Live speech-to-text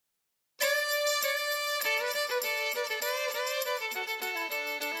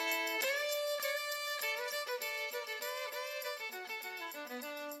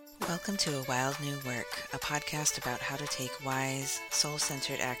Welcome to A Wild New Work, a podcast about how to take wise,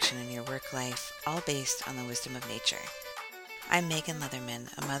 soul-centered action in your work life, all based on the wisdom of nature. I'm Megan Leatherman,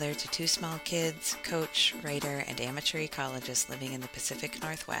 a mother to two small kids, coach, writer, and amateur ecologist living in the Pacific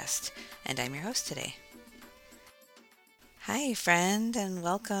Northwest, and I'm your host today. Hi, friend, and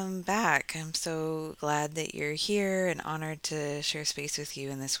welcome back. I'm so glad that you're here and honored to share space with you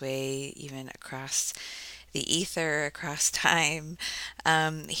in this way, even across the ether, across time.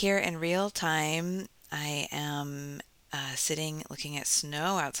 Here in real time, I am sitting looking at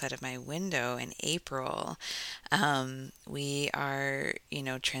snow outside of my window in April. We are,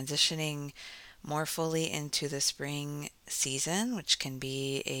 transitioning more fully into the spring season, which can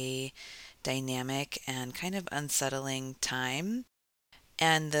be a dynamic and kind of unsettling time.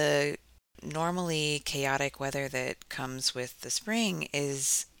 And the normally chaotic weather that comes with the spring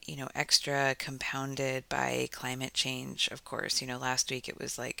is, extra compounded by climate change, of course. Last week it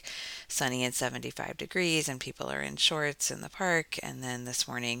was like sunny and 75 degrees and people are in shorts in the park. And then this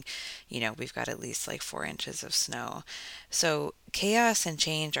morning, we've got at least like 4 inches of snow. So chaos and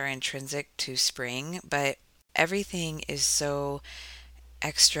change are intrinsic to spring, but everything is so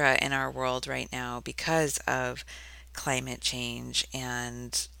extra in our world right now because of climate change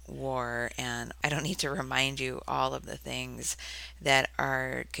and war. And I don't need to remind you all of the things that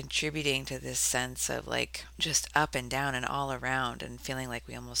are contributing to this sense of like just up and down and all around and feeling like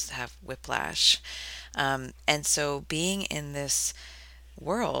we almost have whiplash. And so being in this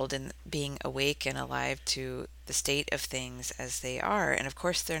world and being awake and alive to the state of things as they are. And of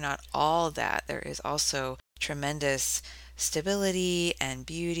course, they're not all that. There is also tremendous stability and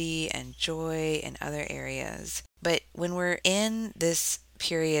beauty and joy in other areas. But when we're in this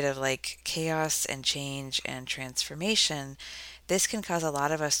period of like chaos and change and transformation, this can cause a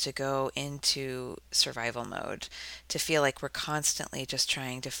lot of us to go into survival mode, to feel like we're constantly just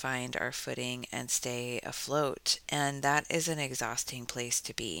trying to find our footing and stay afloat. And that is an exhausting place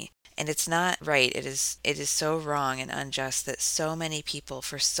to be. And it's not right. It is so wrong and unjust that so many people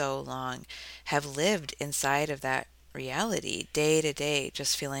for so long have lived inside of that reality day to day,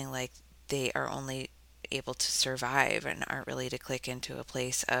 just feeling like they are only able to survive and aren't really to click into a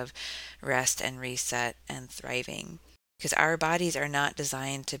place of rest and reset and thriving. Because our bodies are not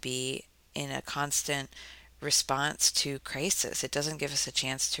designed to be in a constant response to crisis. It doesn't give us a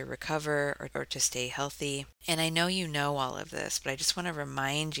chance to recover or to stay healthy. And I know you know all of this, but I just want to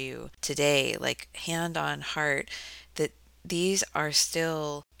remind you today, like hand on heart, that these are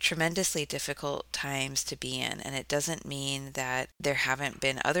still tremendously difficult times to be in. And it doesn't mean that there haven't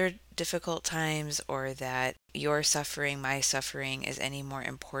been other difficult times or that your suffering, my suffering, is any more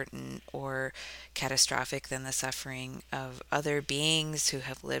important or catastrophic than the suffering of other beings who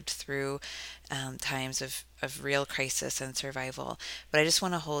have lived through times of real crisis and survival. But I just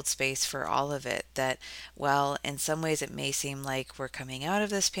want to hold space for all of it that, well, in some ways it may seem like we're coming out of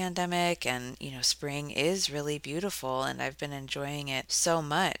this pandemic and, spring is really beautiful and I've been enjoying it so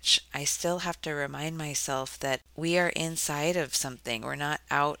much. I still have to remind myself that we are inside of something. We're not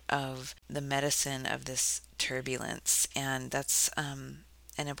out of the medicine of this turbulence. And that's an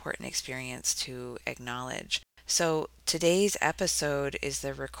important experience to acknowledge. So, today's episode is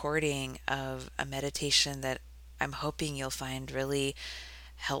the recording of a meditation that I'm hoping you'll find really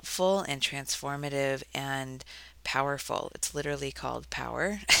helpful and transformative and powerful. It's literally called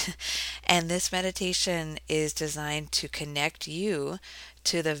Power. And this meditation is designed to connect you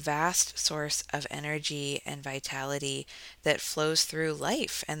to the vast source of energy and vitality that flows through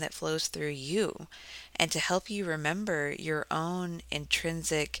life and that flows through you, and to help you remember your own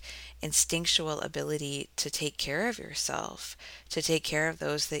intrinsic, instinctual ability to take care of yourself, to take care of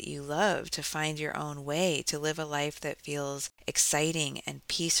those that you love, to find your own way, to live a life that feels exciting and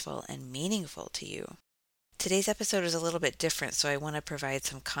peaceful and meaningful to you. Today's episode is a little bit different, so I want to provide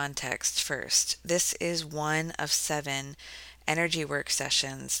some context first. This is one of 7 energy work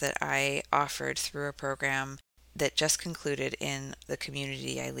sessions that I offered through a program that just concluded in the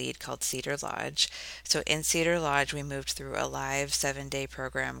community I lead called Cedar Lodge. So in Cedar Lodge, we moved through a live 7-day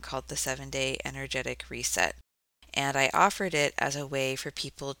program called the 7-Day Energetic Reset. And I offered it as a way for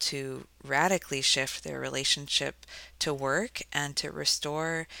people to radically shift their relationship to work and to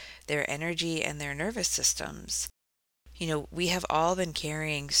restore their energy and their nervous systems. We have all been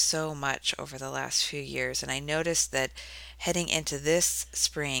carrying so much over the last few years, and I noticed that heading into this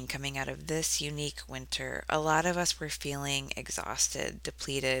spring, coming out of this unique winter, a lot of us were feeling exhausted,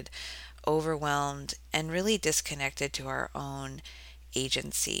 depleted, overwhelmed, and really disconnected to our own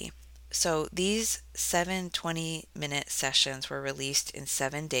agency. So these 7 20-minute sessions were released in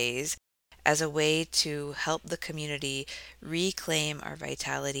 7 days as a way to help the community reclaim our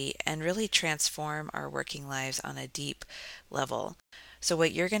vitality and really transform our working lives on a deep level. So,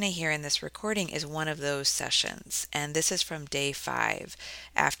 what you're going to hear in this recording is one of those sessions. And this is from day 5,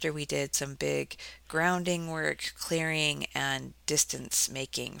 after we did some big grounding work, clearing, and distance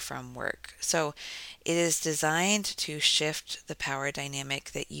making from work. So, it is designed to shift the power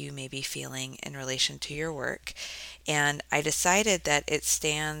dynamic that you may be feeling in relation to your work. And I decided that it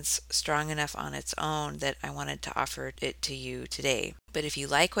stands strong enough on its own that I wanted to offer it to you today. But if you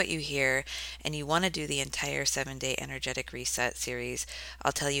like what you hear and you want to do the entire 7-day energetic reset series,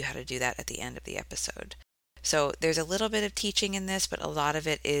 I'll tell you how to do that at the end of the episode. So there's a little bit of teaching in this, but a lot of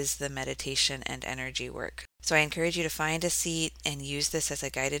it is the meditation and energy work. So I encourage you to find a seat and use this as a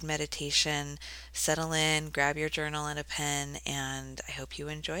guided meditation. Settle in, grab your journal and a pen, and I hope you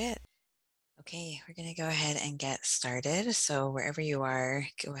enjoy it. Okay, we're going to go ahead and get started. So, wherever you are,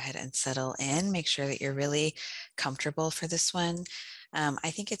 go ahead and settle in. Make sure that you're really comfortable for this one.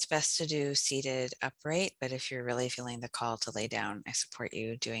 I think it's best to do seated upright, but if you're really feeling the call to lay down, I support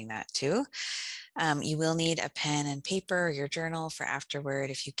you doing that too. You will need a pen and paper or your journal for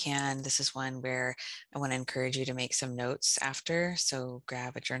afterward if you can. This is one where I want to encourage you to make some notes after. So,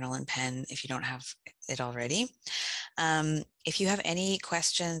 grab a journal and pen if you don't have it already. If you have any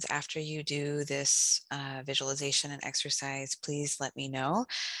questions after you do this visualization and exercise, please let me know.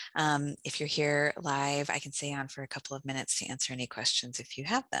 If you're here live, I can stay on for a couple of minutes to answer any questions if you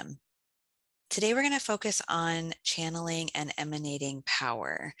have them. Today, we're going to focus on channeling and emanating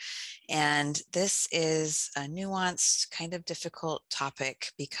power. And this is a nuanced, kind of difficult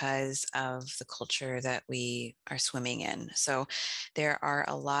topic because of the culture that we are swimming in. So there are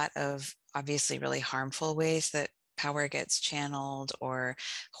a lot of obviously really harmful ways that power gets channeled or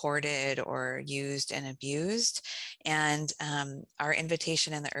hoarded or used and abused. And our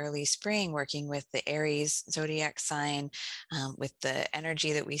invitation in the early spring, working with the Aries zodiac sign, with the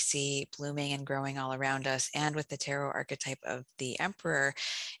energy that we see blooming and growing all around us, and with the tarot archetype of the Emperor,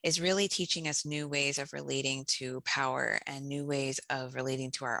 is really teaching us new ways of relating to power and new ways of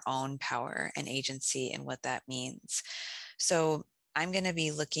relating to our own power and agency and what that means. So I'm going to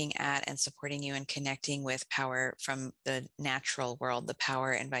be looking at and supporting you and connecting with power from the natural world, the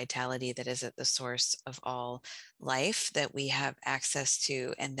power and vitality that is at the source of all life that we have access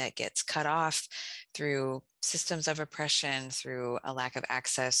to and that gets cut off through systems of oppression, through a lack of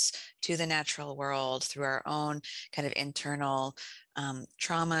access to the natural world, through our own kind of internal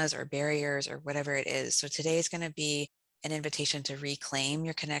traumas or barriers or whatever it is. So today is going to be an invitation to reclaim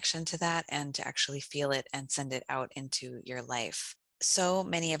your connection to that and to actually feel it and send it out into your life. So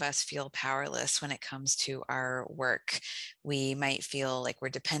many of us feel powerless when it comes to our work. We might feel like we're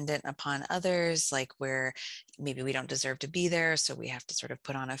dependent upon others, like maybe we don't deserve to be there, so we have to sort of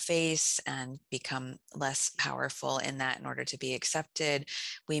put on a face and become less powerful in that in order to be accepted.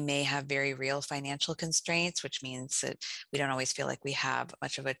 We may have very real financial constraints, which means that we don't always feel like we have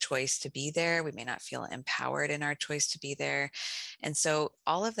much of a choice to be there. We may not feel empowered in our choice to be there. And so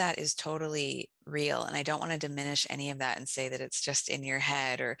all of that is totally real. And I don't want to diminish any of that and say that it's just in your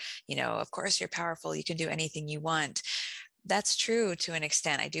head or, of course you're powerful, you can do anything you want. That's true to an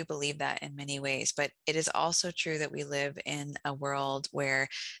extent. I do believe that in many ways, but it is also true that we live in a world where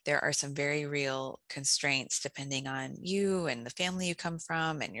there are some very real constraints depending on you and the family you come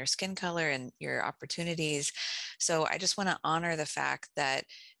from and your skin color and your opportunities. So I just want to honor the fact that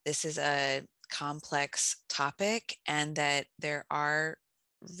this is a complex topic and that there are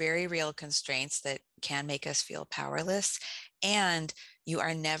very real constraints that can make us feel powerless, and you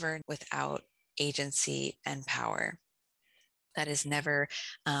are never without agency and power. That is never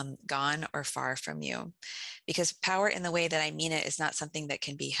gone or far from you. Because power, in the way that I mean it, is not something that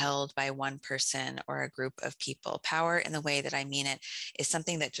can be held by one person or a group of people. Power, in the way that I mean it, is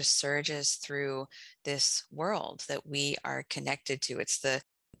something that just surges through this world that we are connected to.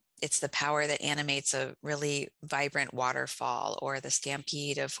 It's the power that animates a really vibrant waterfall or the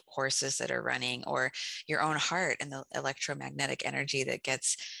stampede of horses that are running or your own heart and the electromagnetic energy that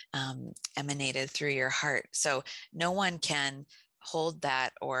gets emanated through your heart. So no one can hold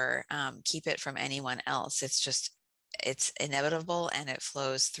that or keep it from anyone else. It's inevitable and it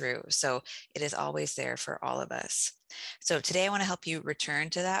flows through. So it is always there for all of us. So today I want to help you return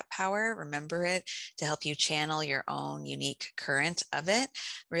to that power, remember it, to help you channel your own unique current of it,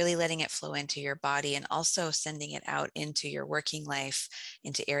 really letting it flow into your body and also sending it out into your working life,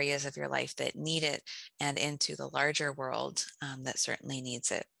 into areas of your life that need it, and into the larger world that certainly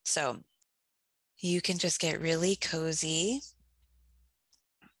needs it. So you can just get really cozy.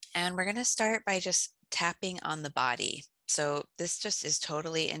 And we're going to start by just tapping on the body. So this just is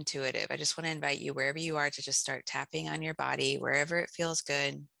totally intuitive. I just want to invite you wherever you are to just start tapping on your body, wherever it feels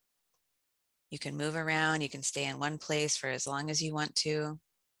good. You can move around, you can stay in one place for as long as you want to.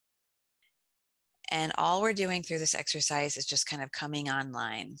 And all we're doing through this exercise is just kind of coming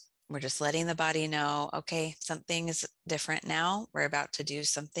online. We're just letting the body know, okay, something is different now. We're about to do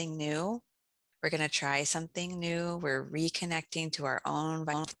something new. We're going to try something new. We're reconnecting to our own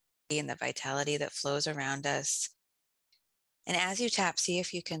vitality and the vitality that flows around us. And as you tap, see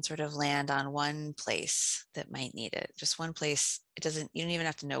if you can sort of land on one place that might need it. Just one place. You don't even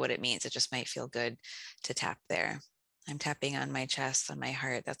have to know what it means. It just might feel good to tap there. I'm tapping on my chest, on my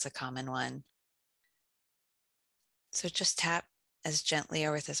heart. That's a common one. So just tap as gently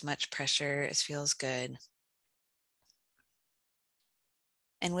or with as much pressure as feels good.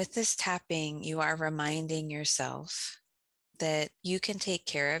 And with this tapping, you are reminding yourself that you can take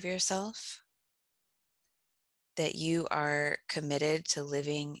care of yourself, that you are committed to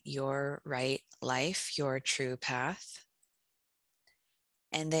living your right life, your true path,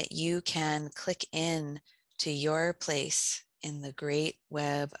 and that you can click in to your place in the great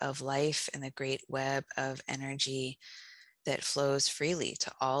web of life and the great web of energy that flows freely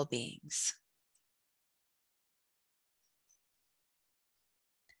to all beings.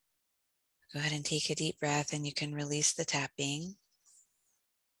 Go ahead and take a deep breath and you can release the tapping.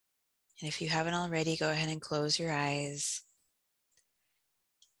 And if you haven't already, go ahead and close your eyes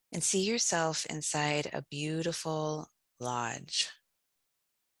and see yourself inside a beautiful lodge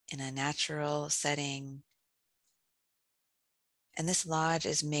in a natural setting. And this lodge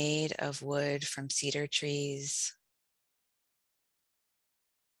is made of wood from cedar trees.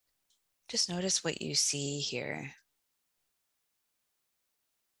 Just notice what you see here.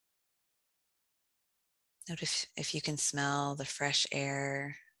 Notice if you can smell the fresh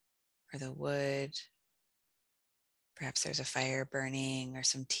air or the wood. Perhaps there's a fire burning or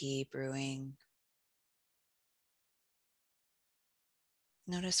some tea brewing.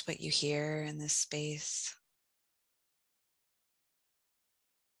 Notice what you hear in this space.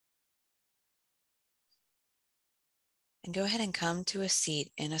 And go ahead and come to a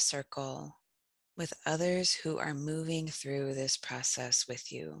seat in a circle with others who are moving through this process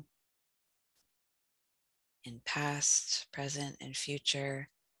with you in past, present, and future.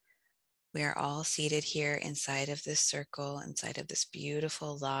 We are all seated here inside of this circle, inside of this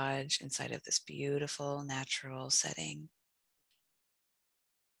beautiful lodge, inside of this beautiful natural setting.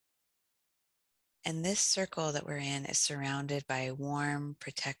 And this circle that we're in is surrounded by warm,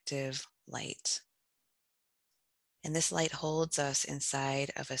 protective light. And this light holds us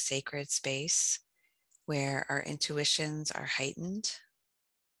inside of a sacred space where our intuitions are heightened,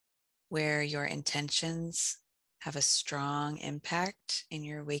 where your intentions have a strong impact in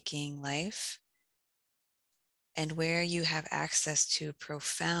your waking life, and where you have access to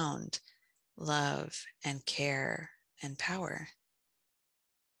profound love and care and power.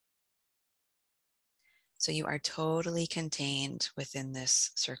 So you are totally contained within this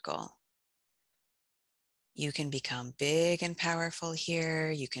circle. You can become big and powerful here.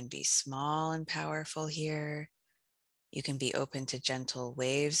 You can be small and powerful here. You can be open to gentle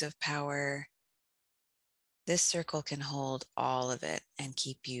waves of power. This circle can hold all of it and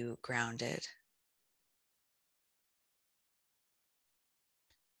keep you grounded.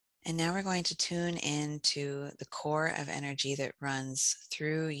 And now we're going to tune into the core of energy that runs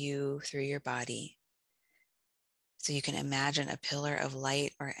through you, through your body. So you can imagine a pillar of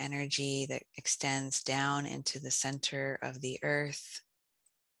light or energy that extends down into the center of the earth,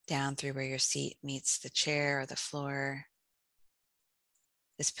 down through where your seat meets the chair or the floor.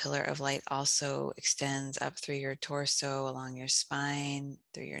 This pillar of light also extends up through your torso, along your spine,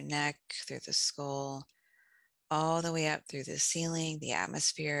 through your neck, through the skull, all the way up through the ceiling, the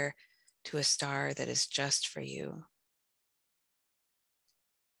atmosphere, to a star that is just for you.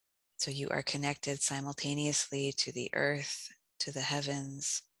 So you are connected simultaneously to the earth, to the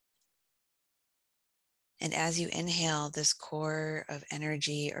heavens. And as you inhale, this core of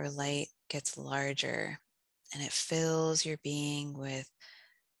energy or light gets larger and it fills your being with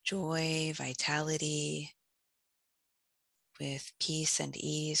joy, vitality, with peace and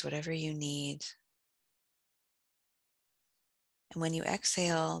ease, whatever you need. And when you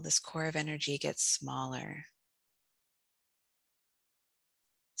exhale, this core of energy gets smaller.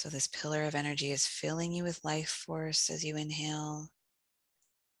 So this pillar of energy is filling you with life force as you inhale.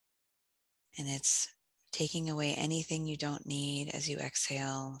 And it's taking away anything you don't need as you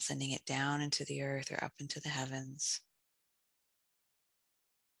exhale, sending it down into the earth or up into the heavens.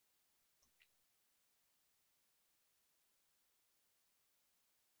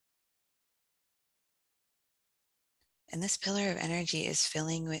 And this pillar of energy is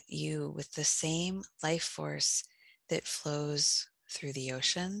filling you with the same life force that flows through the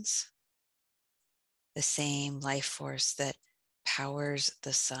oceans, the same life force that powers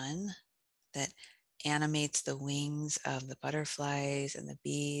the sun, that animates the wings of the butterflies and the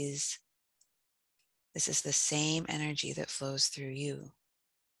bees. This is the same energy that flows through you.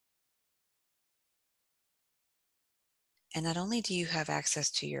 And not only do you have access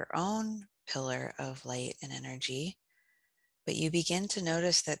to your own pillar of light and energy, but you begin to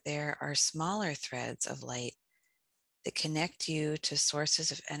notice that there are smaller threads of light that connect you to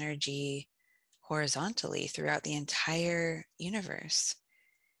sources of energy horizontally throughout the entire universe.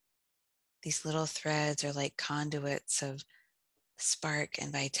 These little threads are like conduits of spark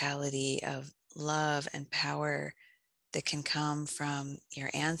and vitality, of love and power that can come from your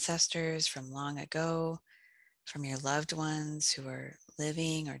ancestors from long ago, from your loved ones who are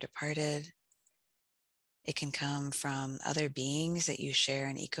living or departed. It can come from other beings that you share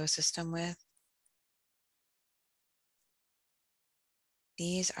an ecosystem with.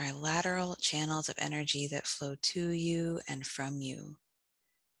 These are lateral channels of energy that flow to you and from you,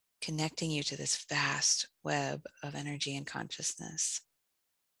 connecting you to this vast web of energy and consciousness.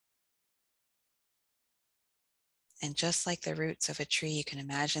 And just like the roots of a tree, you can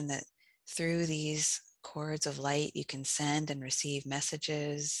imagine that through these cords of light, you can send and receive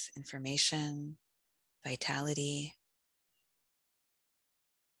messages, information, vitality.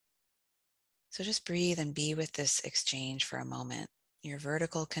 So just breathe and be with this exchange for a moment. Your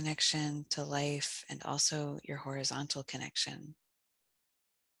vertical connection to life and also your horizontal connection.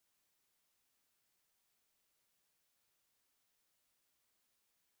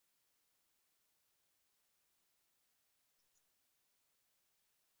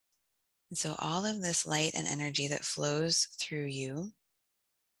 And so all of this light and energy that flows through you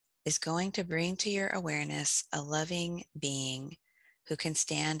is going to bring to your awareness a loving being who can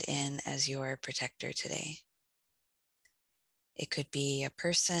stand in as your protector today. It could be a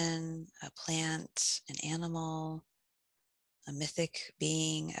person, a plant, an animal, a mythic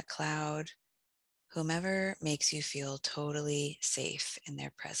being, a cloud, whomever makes you feel totally safe in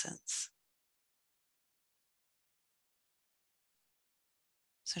their presence.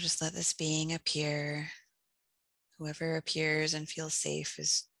 So just let this being appear. Whoever appears and feels safe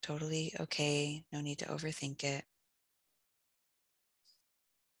is totally okay. No need to overthink it.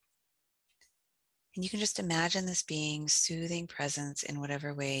 And you can just imagine this being's soothing presence in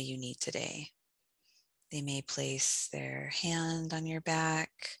whatever way you need today. They may place their hand on your back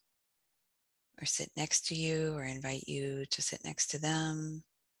or sit next to you or invite you to sit next to them.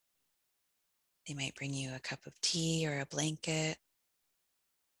 They might bring you a cup of tea or a blanket.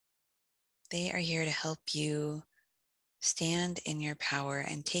 They are here to help you stand in your power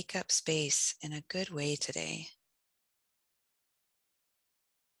and take up space in a good way today.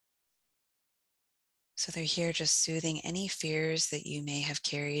 So they're here just soothing any fears that you may have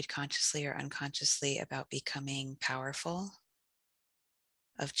carried consciously or unconsciously about becoming powerful,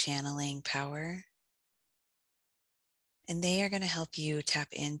 of channeling power. And they are going to help you tap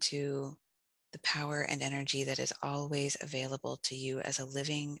into the power and energy that is always available to you as a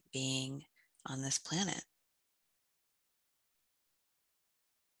living being on this planet.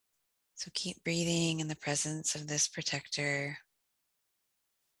 So keep breathing in the presence of this protector.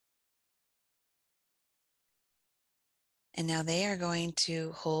 And now they are going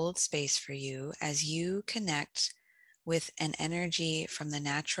to hold space for you as you connect with an energy from the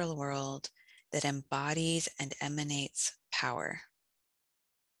natural world that embodies and emanates power.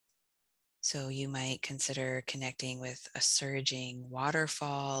 So you might consider connecting with a surging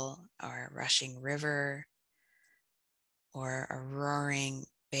waterfall or a rushing river or a roaring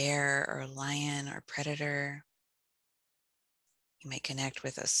bear or lion or predator. You might connect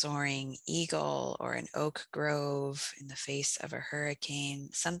with a soaring eagle or an oak grove in the face of a hurricane,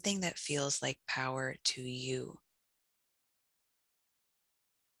 something that feels like power to you.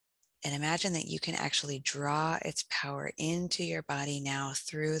 And imagine that you can actually draw its power into your body now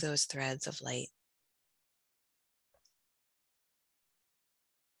through those threads of light.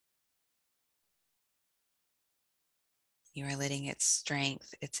 You are letting its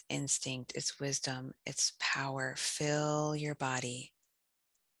strength, its instinct, its wisdom, its power fill your body.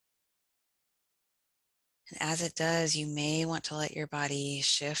 And as it does, you may want to let your body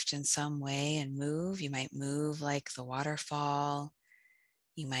shift in some way and move. You might move like the waterfall.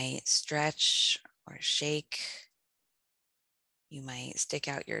 You might stretch or shake. You might stick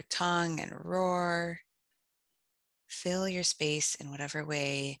out your tongue and roar. Fill your space in whatever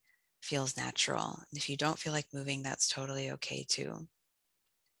way feels natural. And if you don't feel like moving, that's totally okay too.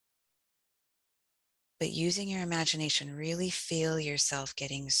 But using your imagination, really feel yourself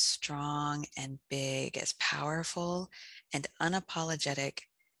getting strong and big, as powerful and unapologetic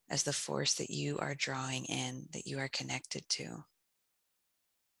as the force that you are drawing in, that you are connected to.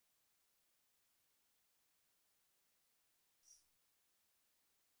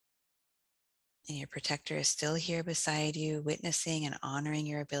 And your protector is still here beside you, witnessing and honoring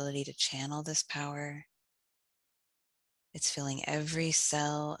your ability to channel this power. It's filling every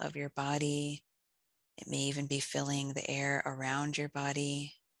cell of your body. It may even be filling the air around your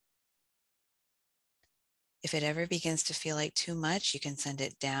body. If it ever begins to feel like too much, you can send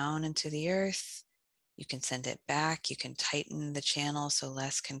it down into the earth. You can send it back. You can tighten the channel so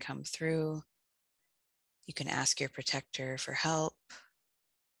less can come through. You can ask your protector for help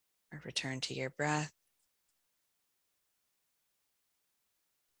or return to your breath.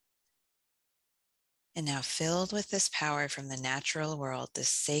 And now, filled with this power from the natural world, this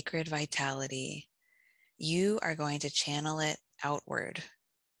sacred vitality, you are going to channel it outward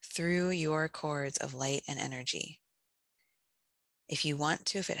through your cords of light and energy. If you want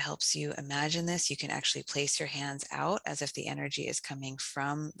to, if it helps you imagine this, you can actually place your hands out as if the energy is coming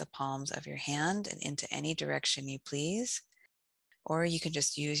from the palms of your hand and into any direction you please. Or you can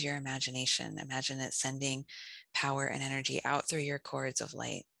just use your imagination. Imagine it sending power and energy out through your cords of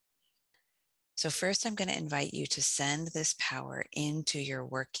light. So first, I'm going to invite you to send this power into your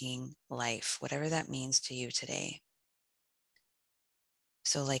working life, whatever that means to you today.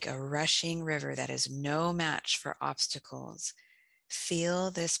 So like a rushing river that is no match for obstacles,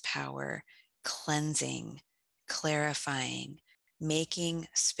 feel this power cleansing, clarifying, making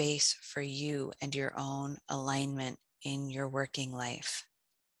space for you and your own alignment in your working life.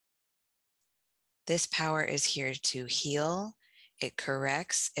 This power is here to heal, it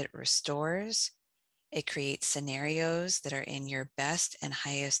corrects, it restores, it creates scenarios that are in your best and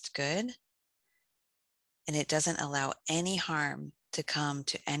highest good, and it doesn't allow any harm to come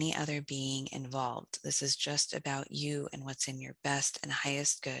to any other being involved. This is just about you and what's in your best and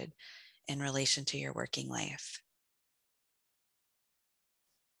highest good in relation to your working life.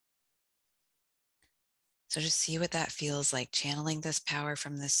 So just see what that feels like, channeling this power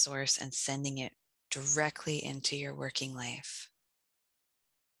from this source and sending it directly into your working life.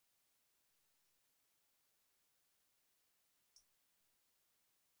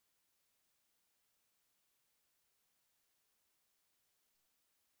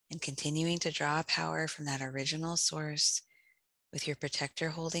 And continuing to draw power from that original source with your protector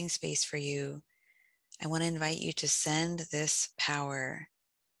holding space for you, I want to invite you to send this power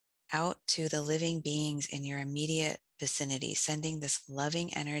out to the living beings in your immediate vicinity, sending this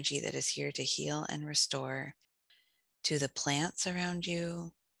loving energy that is here to heal and restore to the plants around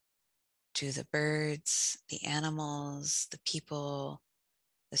you, to the birds, the animals, the people,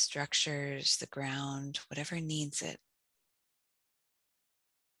 the structures, the ground, whatever needs it.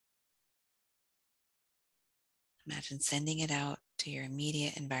 Imagine sending it out to your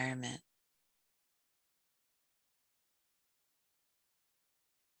immediate environment.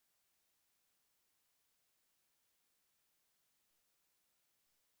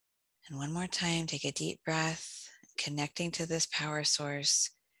 And one more time, take a deep breath, connecting to this power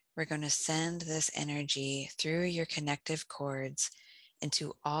source. We're going to send this energy through your connective cords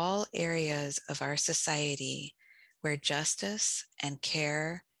into all areas of our society where justice and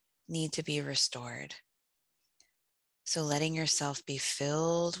care need to be restored. So letting yourself be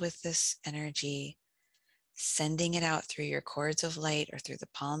filled with this energy, sending it out through your cords of light or through the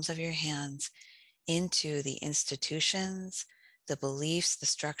palms of your hands into the institutions, the beliefs, the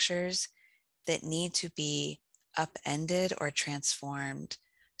structures that need to be upended or transformed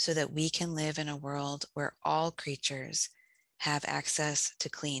so that we can live in a world where all creatures have access to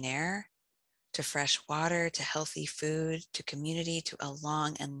clean air, to fresh water, to healthy food, to community, to a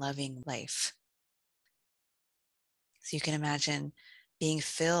long and loving life. So you can imagine being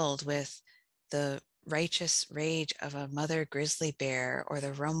filled with the righteous rage of a mother grizzly bear or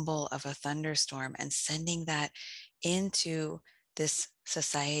the rumble of a thunderstorm and sending that into this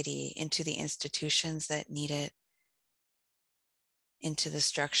society, into the institutions that need it, into the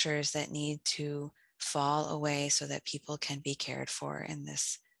structures that need to fall away so that people can be cared for in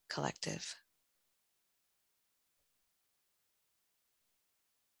this collective.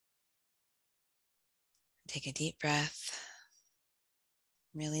 Take a deep breath,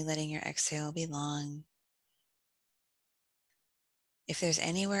 really letting your exhale be long. If there's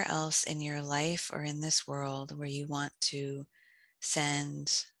anywhere else in your life or in this world where you want to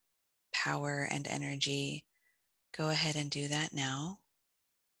send power and energy, go ahead and do that now.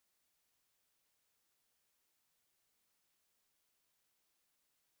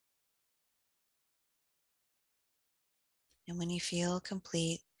 And when you feel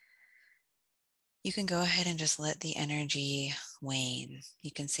complete, you can go ahead and just let the energy wane.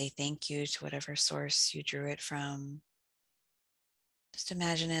 You can say thank you to whatever source you drew it from. Just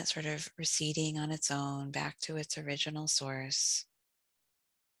imagine it sort of receding on its own back to its original source,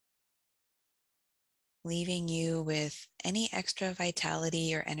 leaving you with any extra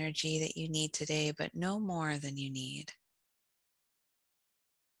vitality or energy that you need today, but no more than you need.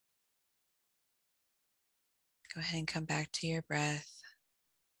 Go ahead and come back to your breath.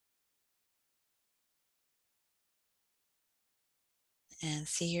 And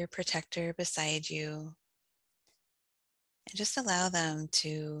see your protector beside you. And just allow them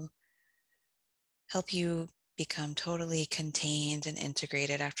to help you become totally contained and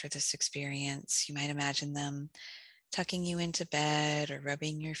integrated after this experience. You might imagine them tucking you into bed or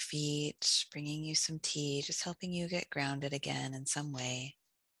rubbing your feet, bringing you some tea, just helping you get grounded again in some way.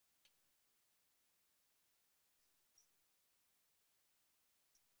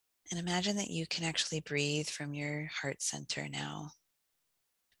 And imagine that you can actually breathe from your heart center now.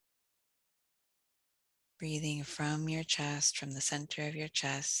 Breathing from your chest, from the center of your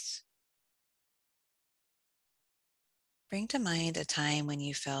chest. Bring to mind a time when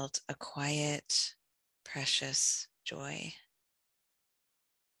you felt a quiet, precious joy.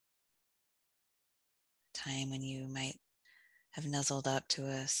 A time when you might have nuzzled up to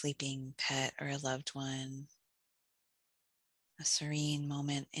a sleeping pet or a loved one. A serene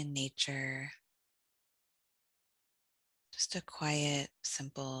moment in nature. Just a quiet,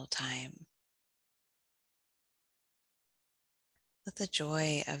 simple time. Let the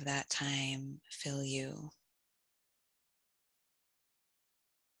joy of that time fill you.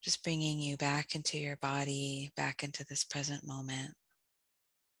 Just bringing you back into your body, back into this present moment.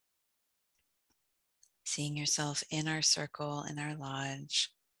 Seeing yourself in our circle, in our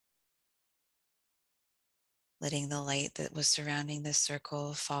lodge. Letting the light that was surrounding this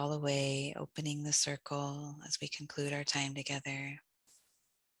circle fall away, opening the circle as we conclude our time together.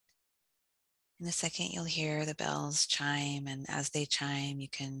 In a second, you'll hear the bells chime, and as they chime, you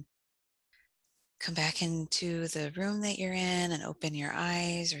can come back into the room that you're in and open your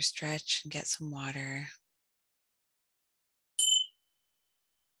eyes or stretch and get some water.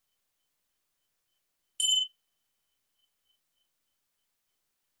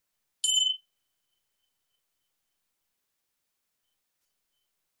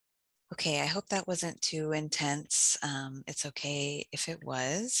 Okay, I hope that wasn't too intense. It's okay if it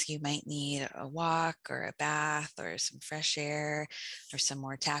was. You might need a walk or a bath or some fresh air or some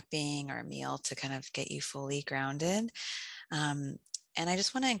more tapping or a meal to kind of get you fully grounded. Um, and I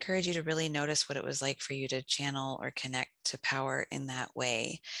just want to encourage you to really notice what it was like for you to channel or connect to power in that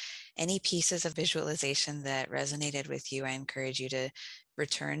way. Any pieces of visualization that resonated with you, I encourage you to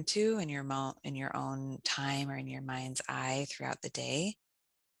return to in in your own time or in your mind's eye throughout the day.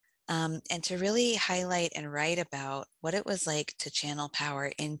 And to really highlight and write about what it was like to channel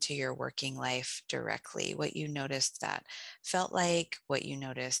power into your working life directly, what you noticed that felt like, what you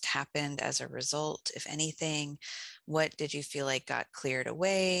noticed happened as a result, if anything, what did you feel like got cleared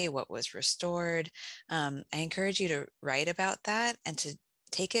away, what was restored. I encourage you to write about that and to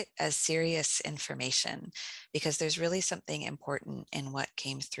take it as serious information because there's really something important in what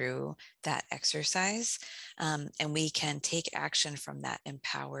came through that exercise. And we can take action from that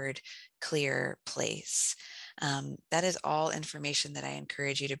empowered, clear place. That is all information that I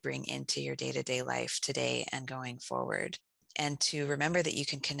encourage you to bring into your day to day life today and going forward. And to remember that you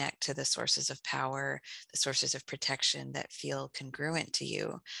can connect to the sources of power, the sources of protection that feel congruent to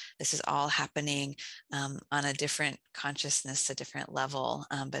you. This is all happening on a different consciousness, a different level,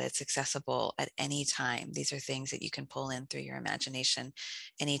 but it's accessible at any time. These are things that you can pull in through your imagination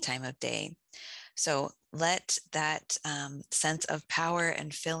any time of day. So let that sense of power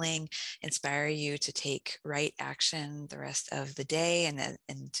and filling inspire you to take right action the rest of the day and then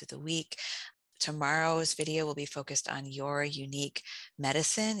into the week. Tomorrow's video will be focused on your unique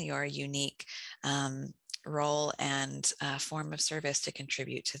medicine, your unique role and form of service to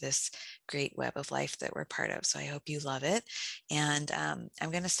contribute to this great web of life that we're part of. So I hope you love it. And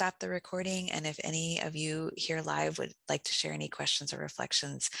I'm going to stop the recording. And if any of you here live would like to share any questions or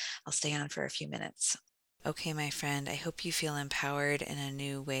reflections, I'll stay on for a few minutes. Okay, my friend, I hope you feel empowered in a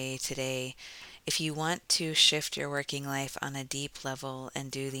new way today. If you want to shift your working life on a deep level and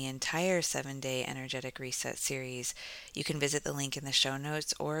do the entire 7-day energetic reset series, you can visit the link in the show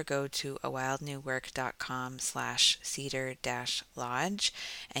notes or go to awildnewwork.com/cedar-lodge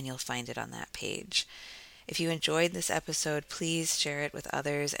and you'll find it on that page. If you enjoyed this episode, please share it with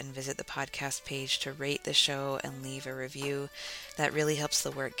others and visit the podcast page to rate the show and leave a review. That really helps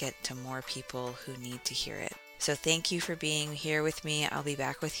the work get to more people who need to hear it. So thank you for being here with me. I'll be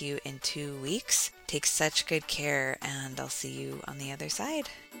back with you in 2 weeks. Take such good care, and I'll see you on the other side.